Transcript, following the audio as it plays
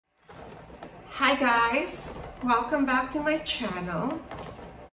Hi guys, welcome back to my channel.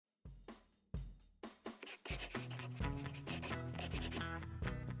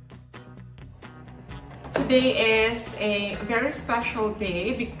 Today is a very special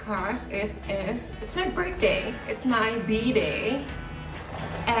day because it's my birthday. It's my B-Day,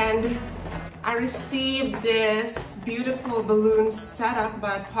 and I received this beautiful balloon setup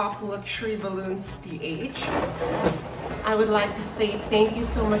by Pop Luxury Balloons PH. I would like to say thank you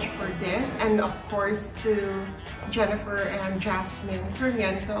so much for this, and of course to Jennifer and Jasmine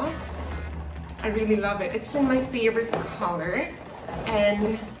Sarmiento. I really love it. It's in my favorite color,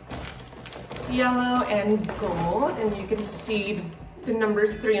 and yellow and gold, and you can see the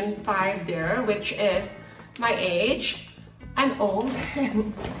numbers 3 and 5 there, which is my age. I'm old.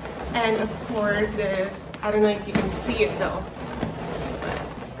 And of course this, I don't know if you can see it though,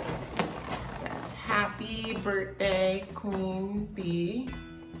 it says happy birthday Queen Bee.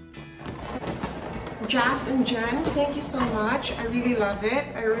 Jas and Jen, thank you so much. I really love it.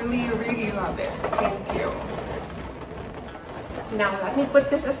 I really love it. Thank you. Now let me put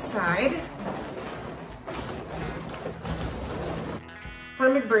this aside. For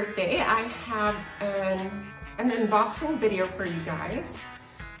my birthday, I have an unboxing video for you guys.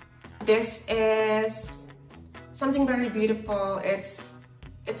 This is something very beautiful. It's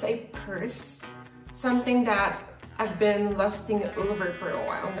a purse, something that I've been lusting over for a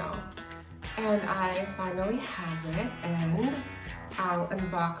while now. And I finally have it, and I'll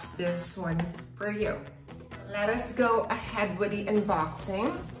unbox this one for you. Let us go ahead with the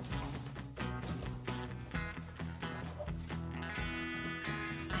unboxing.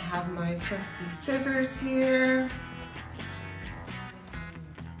 I have my trusty scissors here.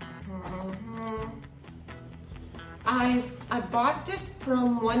 I bought this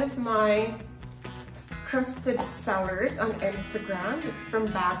from one of my trusted sellers on Instagram. It's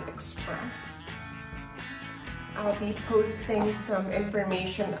from Bag Express. I'll be posting some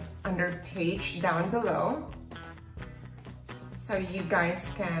information on their page down below, so you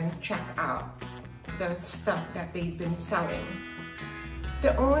guys can check out the stuff that they've been selling.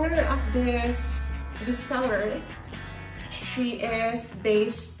 The owner of the seller, she is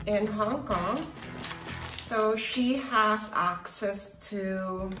based in Hong Kong, so she has access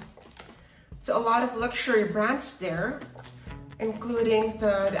to a lot of luxury brands there, including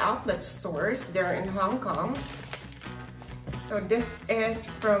the outlet stores there in Hong Kong. So this is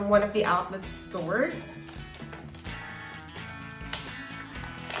from one of the outlet stores.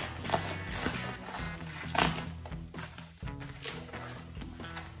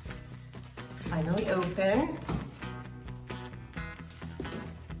 Finally open.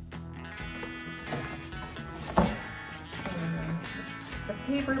 The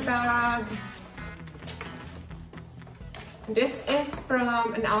paper bag. This is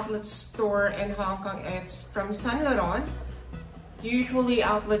from an outlet store in Hong Kong. It's from Saint Laurent. Usually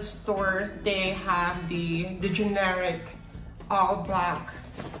outlet stores, they have the generic all black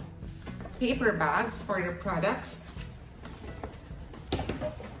paper bags for their products.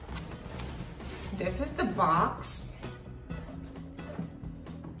 This is the box.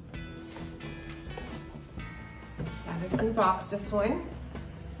 Let us unbox this one.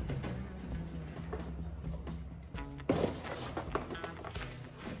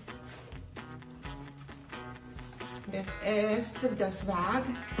 This is the dust bag.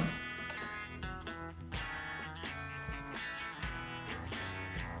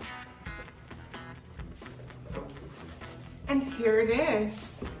 And here it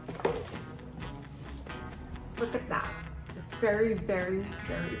is. Look at that. It's very pretty.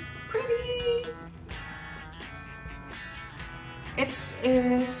 This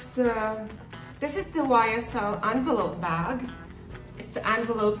is the YSL Envelope Bag. It's the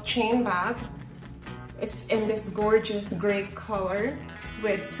envelope chain bag. It's in this gorgeous gray color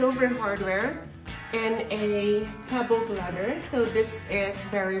with silver hardware and a pebbled leather. So this is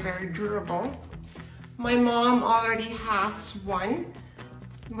very durable. My mom already has one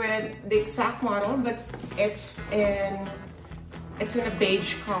with the exact model, but it's in a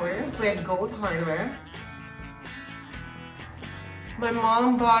beige color with gold hardware. My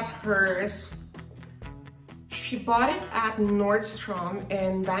mom bought hers. She bought it at Nordstrom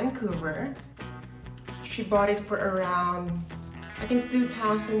in Vancouver. She bought it for around, I think,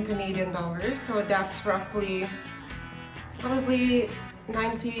 2,000 Canadian dollars. So that's roughly probably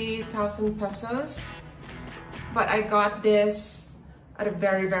 90,000 pesos. But I got this at a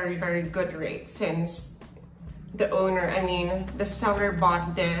very good rate, since the owner, I mean the seller,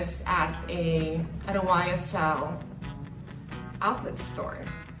 bought this at a YSL outlet store.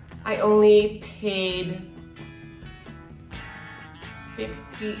 I only paid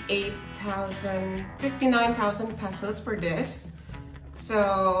 59,000 pesos for this.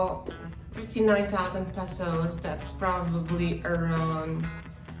 So 59,000 pesos, that's probably around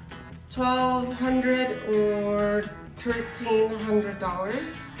 $1,200 or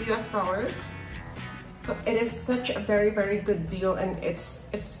 $1,300 US dollars. So it is such a very, very good deal, and it's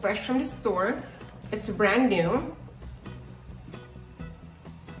fresh from the store. It's brand new.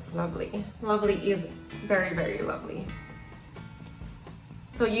 It's lovely. Lovely is very, very lovely.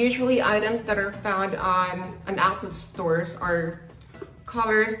 So usually items that are found on outlet stores are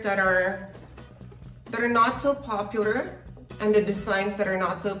colors that are not so popular, and the designs that are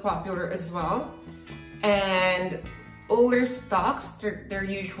not so popular as well. And older stocks, they're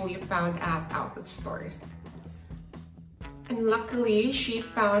usually found at outlet stores. And luckily, she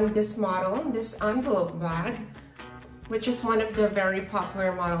found this model, this envelope bag, which is one of the very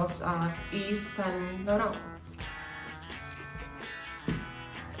popular models of Yves Saint Laurent.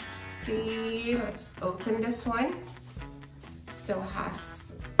 See, let's open this one. Still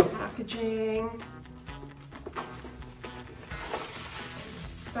has packaging.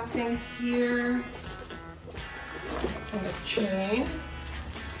 Stuffing here. And the chain.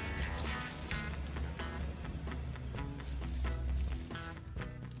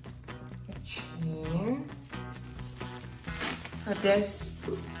 So this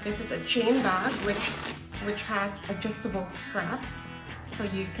is a chain bag which has adjustable straps, so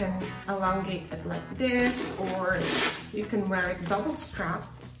you can elongate it like this, or you can wear it double strap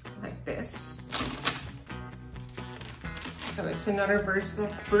like this. So it's another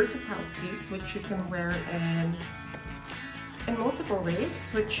versatile piece which you can wear in multiple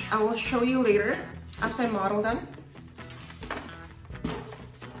ways, which I will show you later as I model them.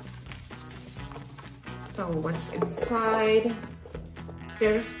 So what's inside?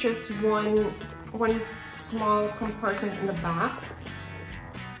 There's just one small compartment in the back,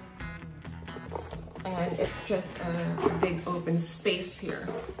 and it's just a big open space here.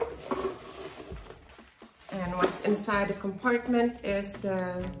 And what's inside the compartment is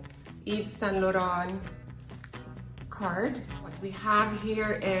the Yves Saint Laurent card. What we have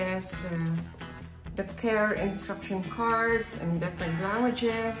here is the care instruction cards in different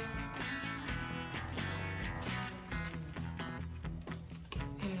languages.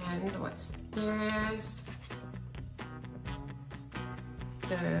 And what's this?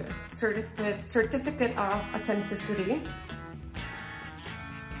 The certificate of authenticity.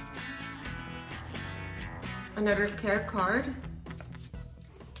 Another care card.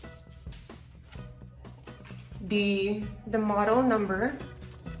 The model number,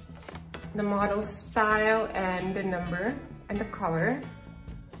 the model style, and the number and the color.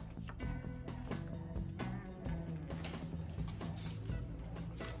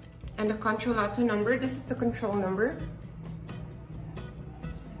 And the controllato number. This is the control number.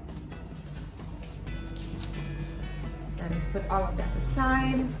 Let's put all of that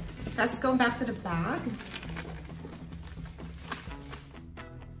aside. Let's go back to the bag.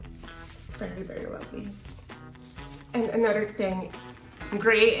 Very, very lovely. And another thing,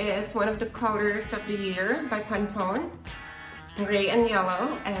 gray is one of the colors of the year by Pantone. Gray and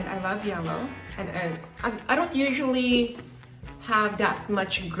yellow, and I love yellow. And I don't usually have that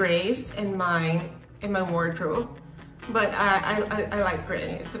much grays in my wardrobe, but I like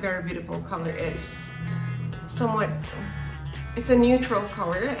gray. It's a very beautiful color. It's a neutral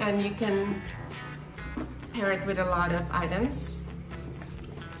color, and you can pair it with a lot of items.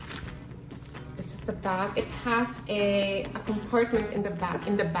 This is the bag. It has a compartment in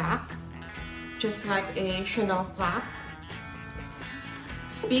the back, just like a Chanel flap.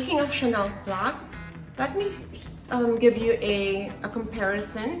 Speaking of Chanel flap, let me give you a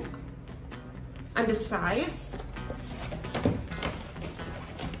comparison on the size.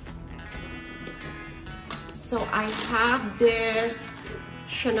 So I have this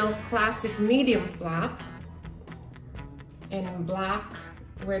Chanel Classic medium flap in black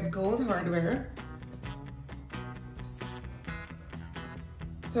with gold hardware.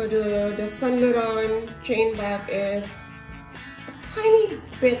 So the Saint Laurent chain bag is a tiny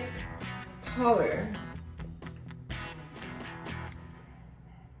bit taller,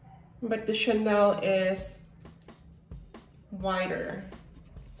 but the Chanel is wider.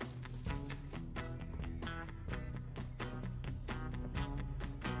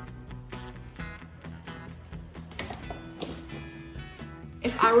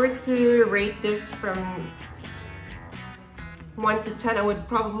 If I were to rate this from 1 to 10, I would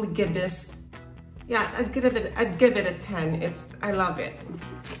probably give this, I'd give it a 10. I love it.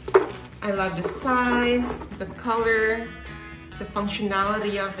 I love the size, the color, the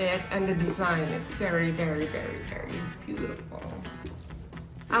functionality of it, and the design is very, very, very, very beautiful.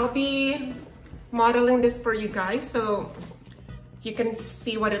 I'll be modeling this for you guys so you can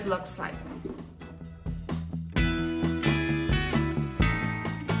see what it looks like.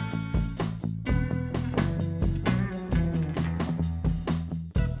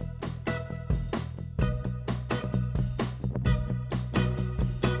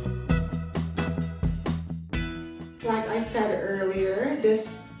 Like I said earlier,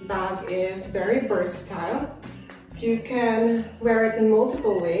 this bag is very versatile. You can wear it in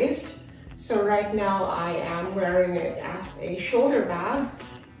multiple ways. So right now I am wearing it as a shoulder bag.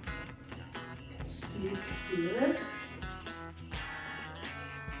 See it here.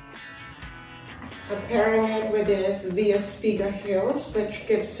 I'm pairing it with this Via Spiga heels, which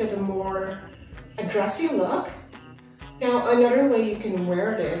gives it a more dressy look. Now another way you can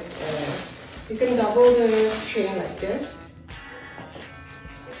wear this is you can double the chain like this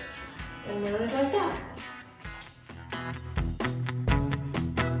and wear it like that.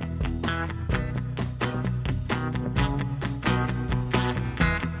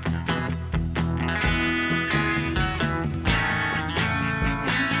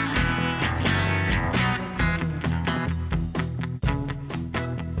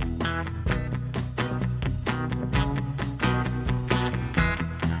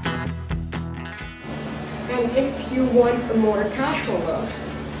 And if you want a more casual look,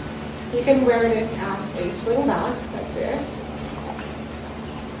 you can wear this as a sling bag like this.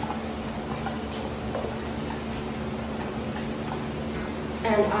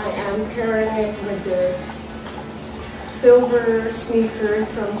 And I am pairing it with this silver sneaker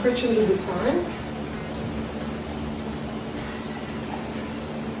from Christian Louboutins.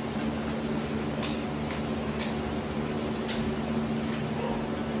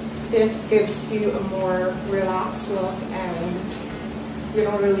 This gives you a more relaxed look and you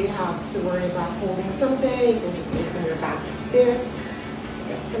don't really have to worry about holding something. You can just open your bag like this,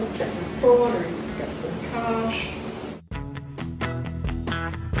 get some phone or you get some cash.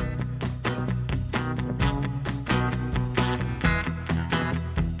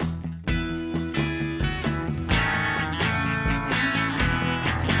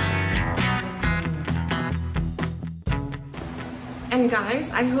 And guys,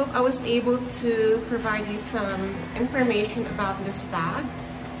 I hope I was able to provide you some information about this bag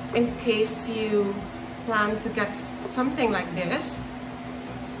in case you plan to get something like this.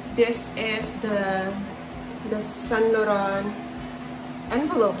 This is the Saint Laurent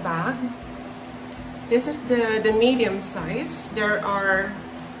envelope bag. This is the medium size.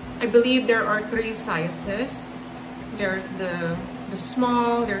 I believe there are 3 sizes. There's the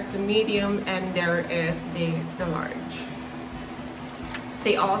small, there's the medium, and there is the large.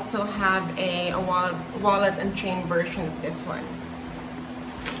 They also have a wallet and chain version of this one.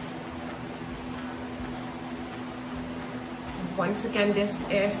 Once again, this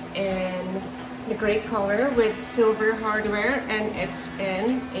is in the gray color with silver hardware and it's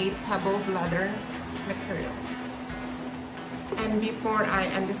in a pebbled leather material. And before I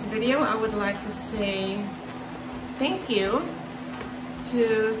end this video, I would like to say thank you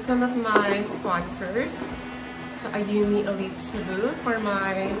to some of my sponsors. So Ayumi Elite Cebu for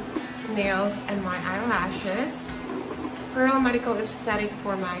my nails and my eyelashes, Pearl Medical Aesthetic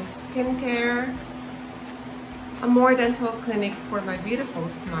for my skincare, Amor Dental Clinic for my beautiful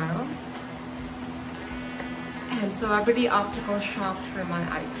smile, and Celebrity Optical Shop for my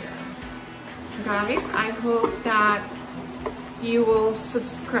eye care. Guys, I hope that you will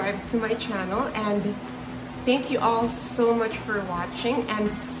subscribe to my channel, and thank you all so much for watching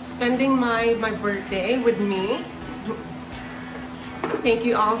and spending my birthday with me. Thank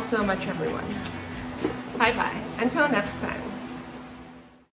you all so much, everyone. Bye bye. Until next time.